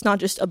okay, it's not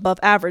just above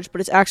average, but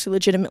it's actually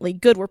legitimately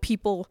good, where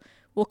people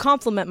will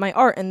compliment my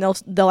art and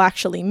they'll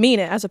actually mean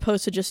it, as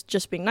opposed to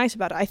just being nice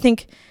about it. I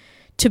think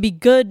to be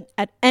good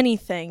at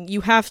anything,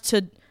 you have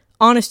to,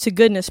 honest to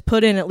goodness,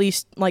 put in at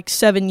least like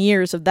 7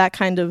 years of that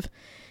kind of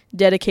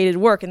dedicated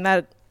work, and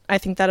that I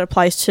think that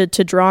applies to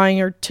drawing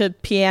or to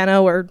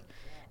piano or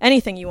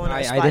anything you want to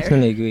aspire. I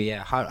definitely agree.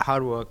 Yeah,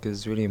 hard work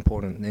is really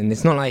important, and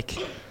it's not like,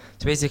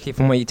 so basically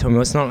from what you told me,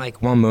 it's not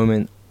like one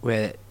moment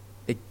where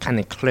it kind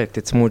of clicked.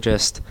 It's more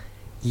just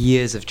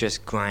years of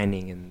just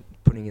grinding and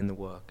putting in the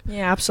work.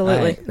 Yeah,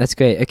 absolutely. That's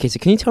great. Okay, so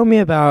can you tell me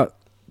about,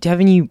 do you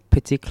have any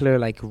particular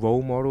like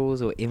role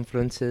models or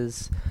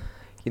influences,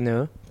 you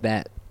know,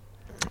 that,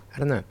 I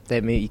don't know,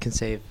 that maybe you can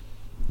say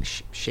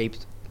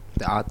shaped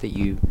the art that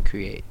you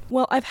create?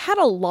 Well, I've had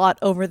a lot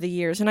over the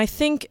years, and I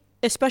think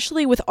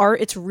especially with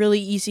art, it's really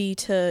easy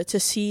to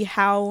see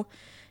how,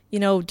 you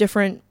know,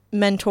 different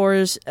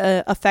mentors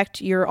affect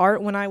your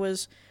art. When I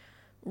was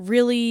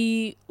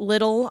really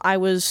little, I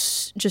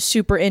was just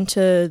super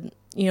into,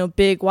 you know,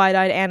 big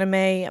wide-eyed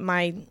anime.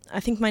 I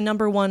think my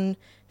number one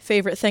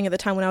favorite thing at the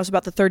time when I was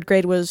about the 3rd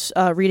grade was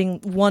reading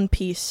One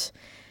Piece.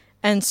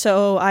 And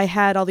so I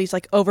had all these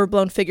like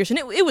overblown figures, and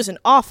it was an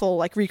awful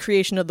like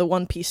recreation of the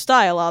One Piece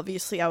style.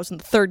 Obviously, I was in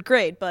the 3rd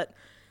grade, but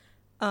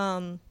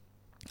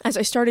as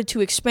I started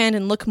to expand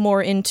and look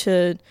more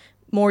into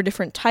more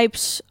different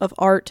types of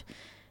art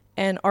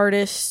and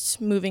artists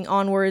moving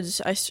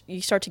onwards,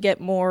 you start to get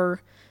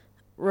more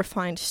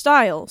refined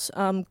styles.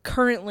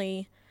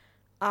 Currently,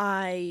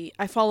 I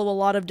follow a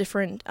lot of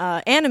different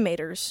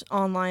animators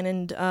online,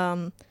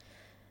 and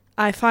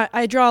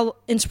I draw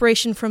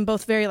inspiration from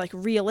both very like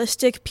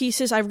realistic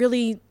pieces. I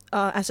really,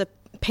 as a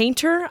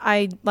painter,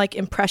 I like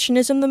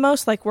Impressionism the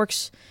most. Like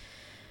works,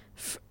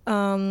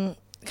 kind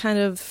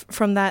of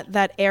from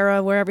that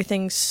era where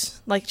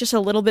everything's like just a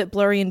little bit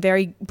blurry and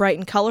very bright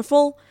and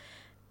colorful.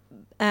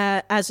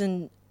 As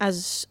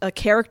a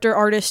character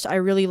artist, I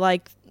really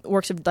like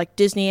works of like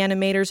Disney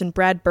animators and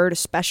Brad Bird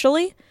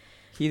especially.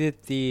 He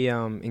did the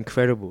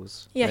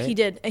Incredibles. Yeah, right? he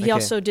did. He Okay.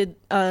 also did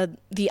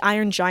The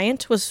Iron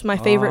Giant was my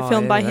favorite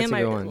film by that's him. a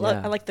good one,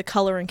 yeah. I like the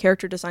color and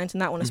character designs in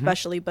that one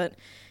especially. But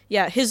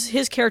yeah,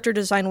 his character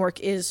design work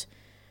is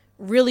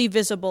really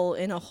visible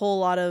in a whole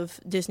lot of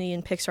Disney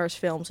and Pixar's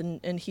films,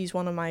 and he's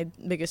one of my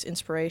biggest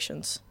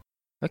inspirations.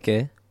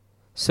 Okay.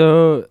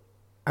 So,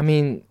 I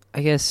mean,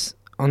 I guess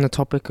on the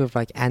topic of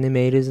like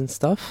animators and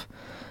stuff,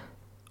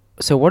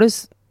 so what do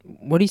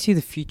you see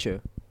the future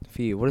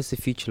for you? What does the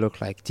future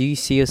look like? Do you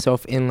see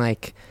yourself in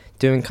like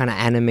doing kind of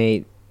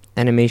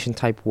animation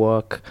type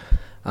work?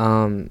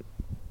 Do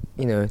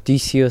you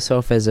see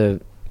yourself as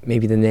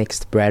maybe the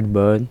next Brad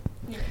Bird?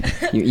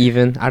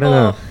 I don't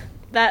know.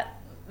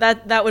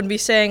 That would be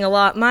saying a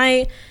lot.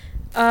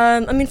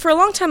 For a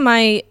long time,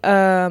 my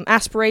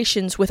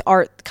aspirations with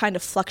art kind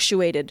of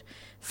fluctuated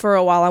for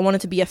a while. I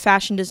wanted to be a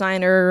fashion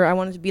designer. I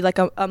wanted to be like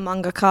a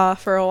mangaka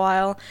for a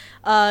while.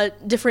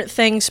 Different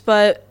things,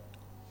 but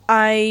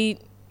I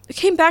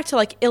came back to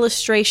like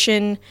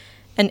illustration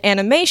and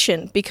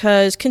animation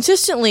because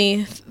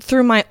consistently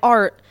through my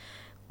art,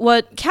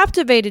 what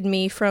captivated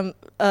me from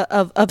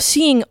of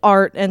seeing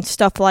art and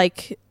stuff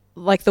like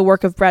the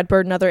work of Brad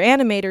Bird and other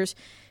animators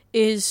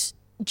is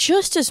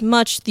just as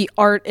much the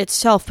art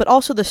itself, but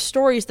also the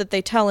stories that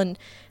they tell and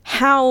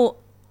how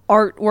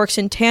art works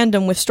in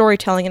tandem with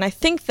storytelling. And I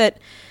think that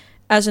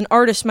as an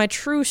artist, my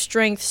true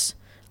strengths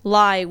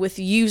lie with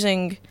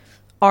using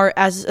art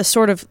as a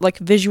sort of like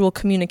visual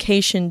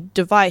communication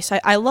device.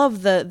 I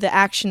love the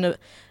action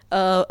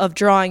of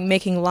drawing,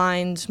 making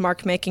lines,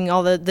 mark making,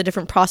 all the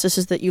different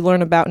processes that you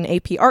learn about in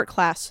AP art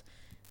class.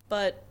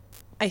 But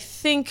I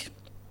think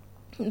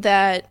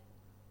that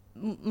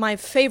my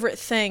favorite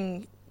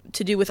thing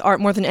to do with art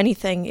more than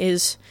anything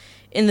is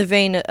in the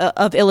vein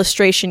of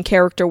illustration,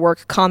 character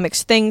work,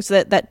 comics, things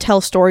that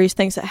tell stories,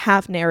 things that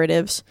have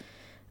narratives.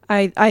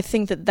 I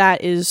think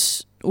that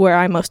is where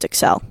I most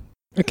excel.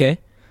 Okay,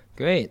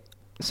 great.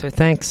 So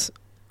thanks,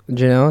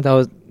 Janelle. That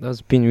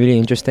was been really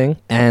interesting.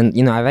 And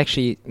I've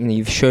actually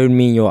you've showed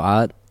me your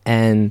art,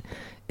 and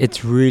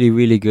it's really,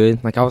 really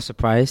good. Like I was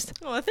surprised.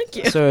 Oh, thank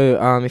you.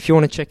 So if you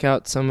want to check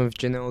out some of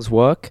Janelle's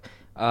work,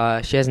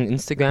 she has an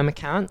Instagram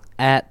account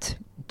at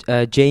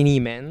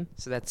JanieMen.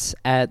 So that's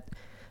at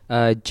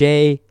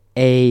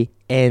JANEYMEN.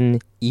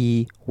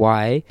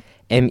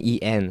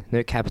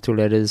 No capital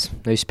letters,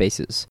 no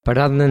spaces. But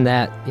other than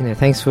that,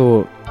 thanks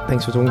for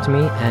talking to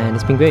me, and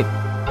it's been great.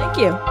 Thank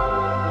you.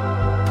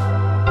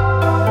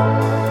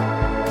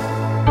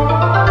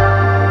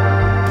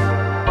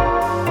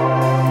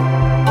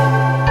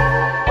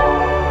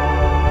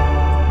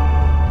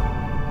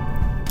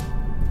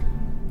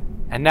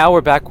 And now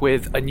we're back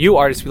with a new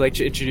artist we'd like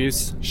to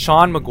introduce,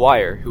 Sean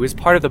McGuire, who is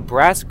part of the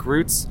Brass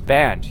Groots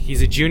band.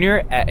 He's a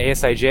junior at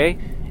ASIJ,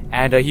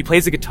 and he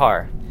plays the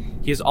guitar.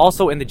 He is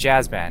also in the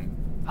jazz band.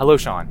 Hello,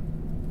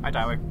 Sean. Hi,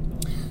 Tyler.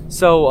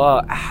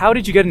 So, how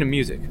did you get into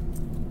music?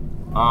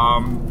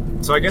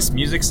 So I guess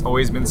music's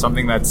always been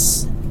something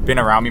that's been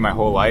around me my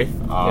whole life.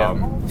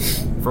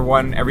 For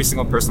one, every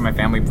single person in my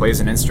family plays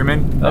an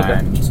instrument. Okay.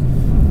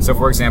 And so,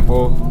 for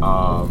example,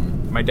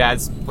 my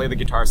dad's played the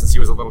guitar since he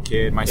was a little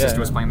kid. My sister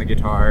was playing the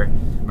guitar.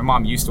 My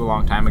mom used to a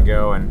long time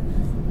ago.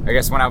 And I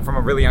guess from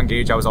a really young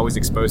age, I was always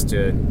exposed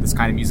to this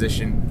kind of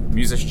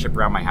musicianship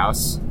around my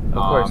house. Of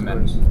course.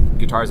 And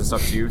guitars and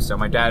stuff too. So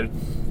my dad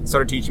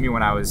started teaching me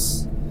when I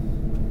was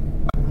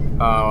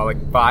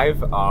like 5.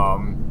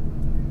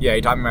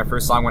 He taught me my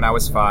first song when I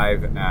was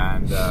 5.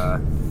 And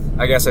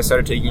I guess I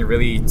started taking it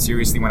really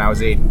seriously when I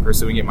was 8,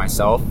 pursuing it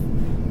myself.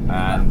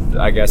 And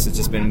I guess it's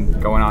just been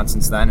going on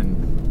since then.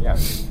 And yeah.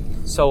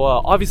 So,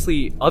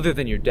 obviously, other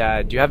than your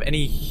dad, do you have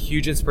any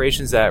huge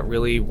inspirations that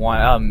really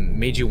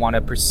made you want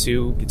to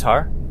pursue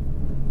guitar?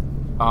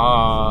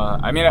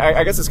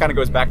 I guess this kind of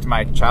goes back to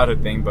my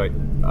childhood thing, but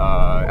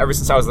ever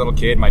since I was a little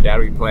kid, my dad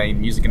would be playing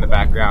music in the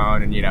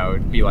background, and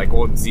it'd be like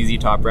old ZZ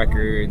Top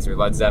records or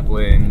Led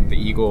Zeppelin, the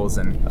Eagles,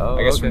 and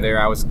I guess from there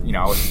I was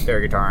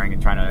air guitaring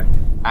and trying to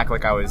act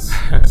like I was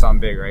something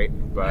big, right?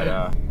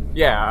 But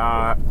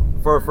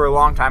for a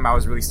long time I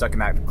was really stuck in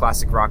that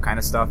classic rock kind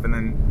of stuff, and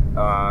then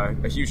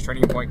a huge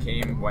turning point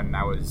came when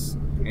I was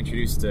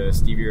introduced to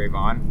Stevie Ray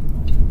Vaughan,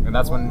 and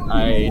that's when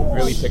I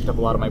really picked up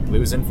a lot of my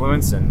blues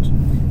influence,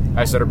 and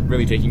I started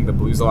really taking the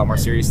blues a lot more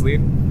seriously.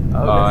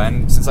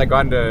 And since I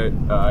got into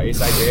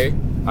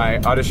ASIJ, I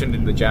auditioned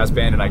in the jazz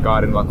band and I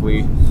got in, luckily.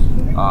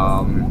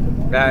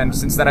 And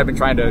since then I've been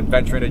trying to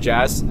venture into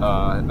jazz.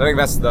 I think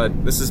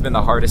this has been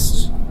the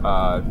hardest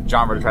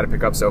genre to try to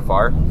pick up so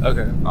far.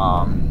 Okay.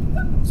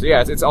 So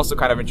yeah, it's also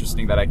kind of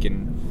interesting that I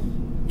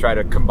can try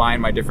to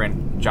combine my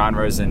different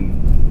genres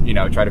and, you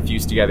know, try to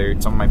fuse together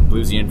some of my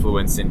bluesy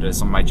influence into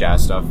some of my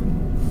jazz stuff.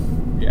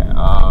 And,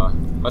 yeah.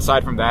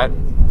 Aside from that,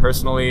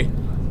 personally,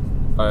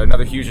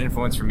 another huge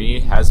influence for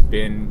me has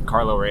been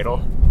Carlo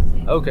Radel.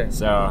 Okay.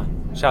 So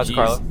shout out to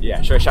Carlo.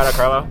 Yeah, sure. Shout out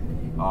Carlo.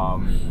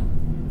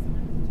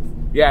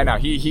 Yeah, no,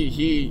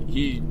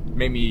 he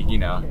made me, you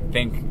know,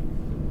 think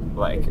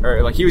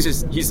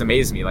he's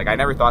amazed me. Like, I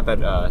never thought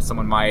that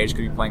someone my age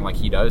could be playing like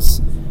he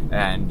does,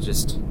 and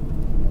just,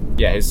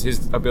 yeah,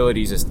 his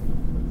abilities just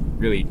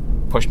really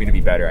pushed me to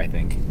be better, I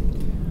think.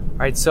 All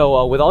right,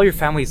 so with all your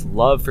family's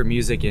love for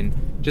music and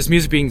just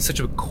music being such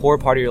a core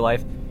part of your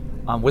life,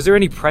 was there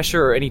any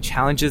pressure or any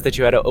challenges that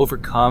you had to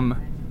overcome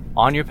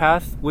on your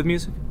path with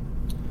music?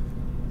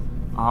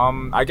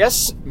 I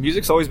guess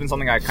music's always been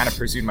something I kind of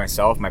pursued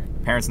myself. My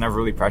parents never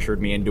really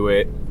pressured me into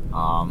it.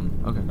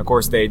 Okay. Of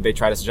course, they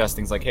try to suggest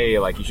things like, hey,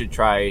 like, you should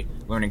try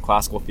learning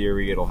classical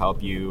theory, it'll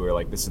help you, or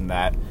like this and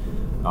that.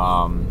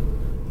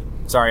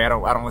 Sorry, I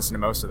don't listen to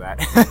most of that.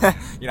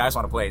 You know, I just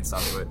want to play and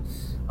stuff. But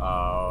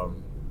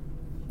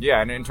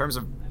yeah, and in terms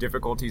of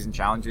difficulties and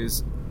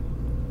challenges,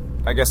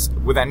 I guess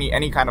with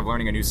any kind of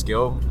learning a new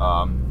skill,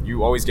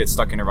 you always get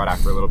stuck in a rut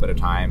after a little bit of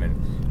time,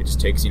 and it just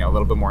takes, you know, a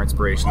little bit more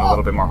inspiration, a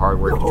little bit more hard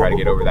work to try to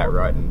get over that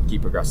rut and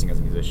keep progressing as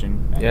a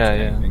musician.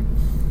 Yeah.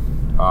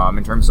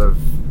 In terms of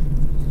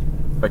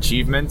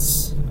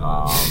achievements,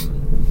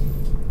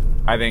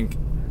 I think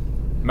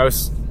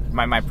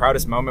my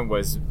proudest moment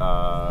was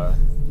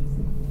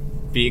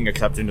being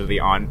accepted into the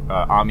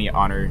AMI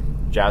Honor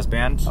Jazz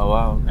Band. Oh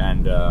wow!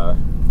 And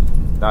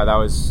that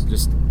was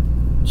just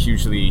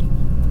hugely,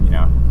 you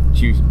know,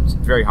 huge,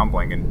 very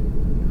humbling and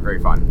very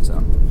fun.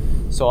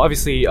 So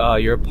obviously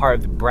you're a part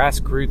of the Brass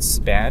Groots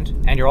band,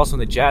 and you're also in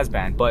the jazz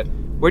band. But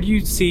where do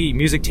you see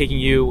music taking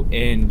you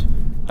in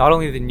not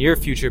only the near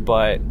future,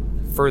 but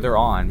further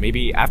on,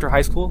 maybe after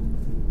high school?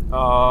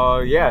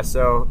 Yeah,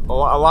 so a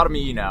lot of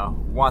me, you know,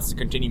 wants to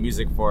continue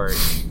music for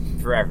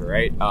forever,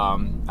 right?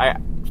 I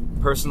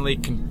personally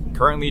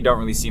currently don't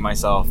really see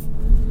myself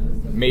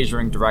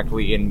majoring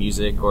directly in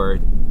music or,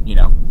 you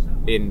know,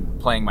 in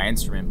playing my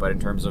instrument, but in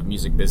terms of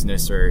music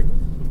business or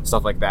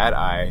stuff like that,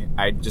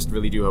 I just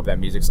really do hope that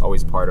music's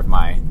always part of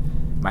my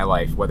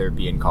life, whether it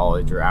be in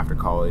college or after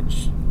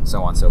college,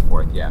 so on and so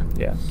forth. Yeah.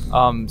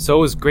 So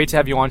it was great to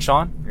have you on,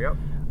 Sean. Yep.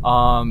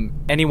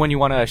 Anyone you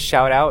want to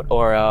shout out,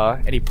 or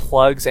any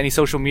plugs, any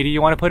social media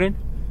you want to put in?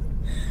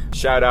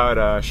 Shout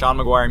out Sean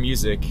McGuire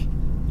Music.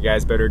 You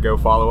guys better go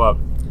follow up.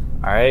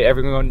 All right,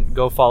 everyone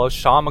go follow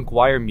Sean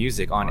McGuire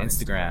Music on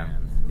Instagram.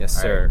 Yes,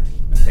 sir.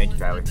 Right. Thank you,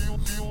 Tyler.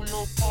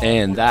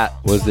 And that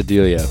was the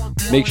dealio.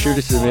 Make sure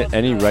to submit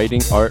any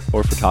writing, art,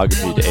 or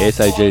photography to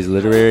ASIJ's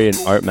Literary and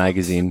Art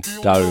Magazine,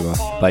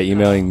 Daruma, by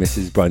emailing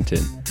Mrs.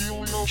 Brunton.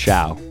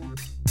 Ciao.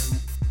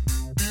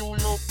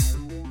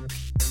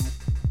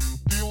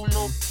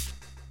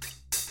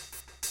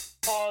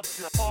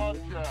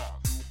 Podcast.